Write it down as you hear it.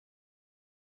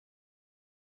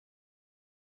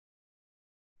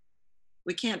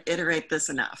We can't iterate this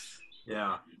enough.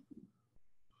 Yeah.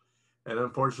 And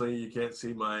unfortunately, you can't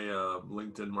see my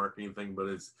LinkedIn marketing thing, but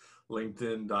it's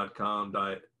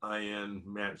linkedin.com.in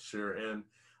Matt Shear. And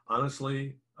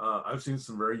honestly, I've seen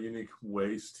some very unique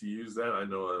ways to use that. I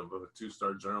know of a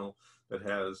two-star journal that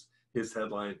has his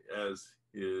headline as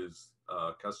his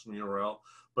custom URL,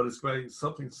 but it's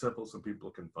something simple so people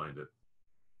can find it.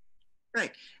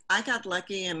 Right. I got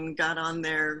lucky and got on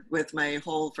there with my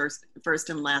whole first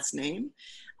and last name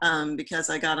because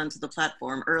I got onto the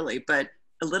platform early. But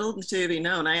a little to be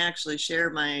known, I actually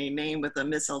share my name with a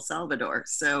Miss El Salvador.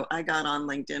 So I got on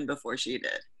LinkedIn before she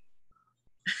did.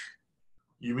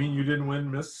 You mean you didn't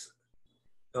win Miss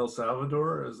El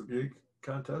Salvador as a beauty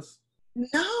contest?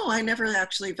 No, I never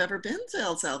actually have ever been to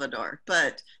El Salvador.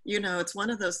 But, it's one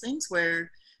of those things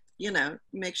where,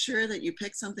 make sure that you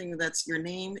pick something that's your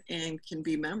name and can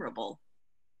be memorable.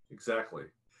 Exactly.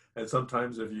 And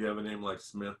sometimes if you have a name like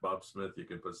Smith, Bob Smith, you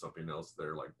can put something else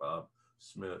there like Bob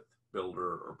Smith,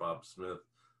 builder, or Bob Smith,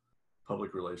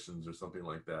 public relations, or something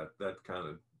like that. That kind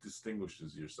of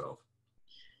distinguishes yourself.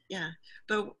 Yeah.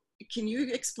 But can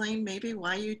you explain maybe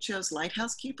why you chose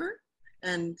Lighthouse Keeper?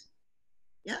 And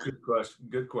yeah. Good question.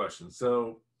 Good question.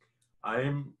 So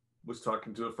I was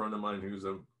talking to a friend of mine who's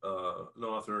an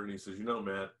author, and he says,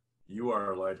 Matt, you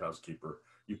are a lighthouse keeper.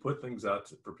 You put things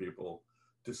out for people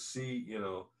to see,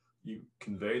 you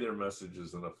convey their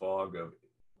messages in a fog of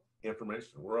information.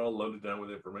 We're all loaded down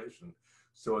with information.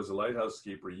 So as a lighthouse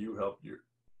keeper, you help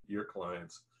your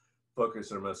clients focus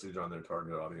their message on their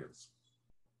target audience.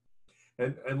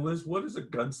 And Liz, what is a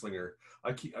gunslinger?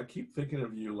 I keep thinking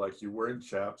of you like you're wearing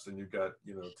chaps and you've got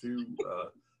two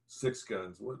six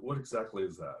guns. What exactly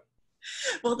is that?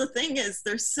 Well, the thing is,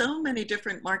 there's so many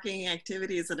different marketing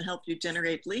activities that help you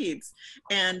generate leads.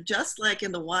 And just like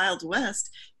in the Wild West,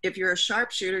 if you're a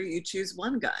sharpshooter, you choose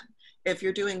one gun. If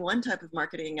you're doing one type of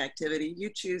marketing activity,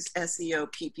 you choose SEO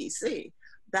PPC.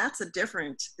 That's a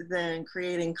different than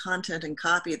creating content and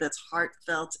copy that's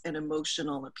heartfelt and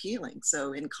emotional appealing.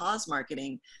 So in cause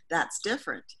marketing, that's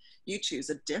different. You choose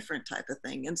a different type of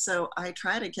thing. And so I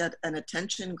try to get an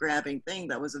attention grabbing thing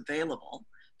that was available,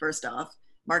 first off.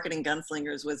 Marketing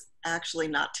Gunslingers was actually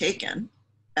not taken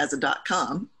as a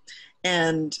 .com.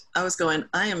 And I was going,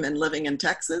 I am living in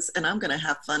Texas and I'm going to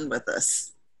have fun with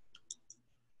this.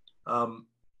 Um,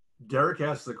 Derek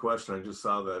asked the question. I just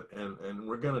saw that, and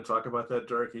we're going to talk about that.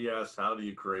 Derek, he asked, how do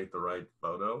you create the right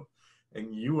photo?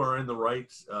 And you are in the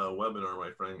right webinar,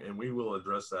 my friend, and we will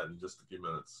address that in just a few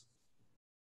minutes.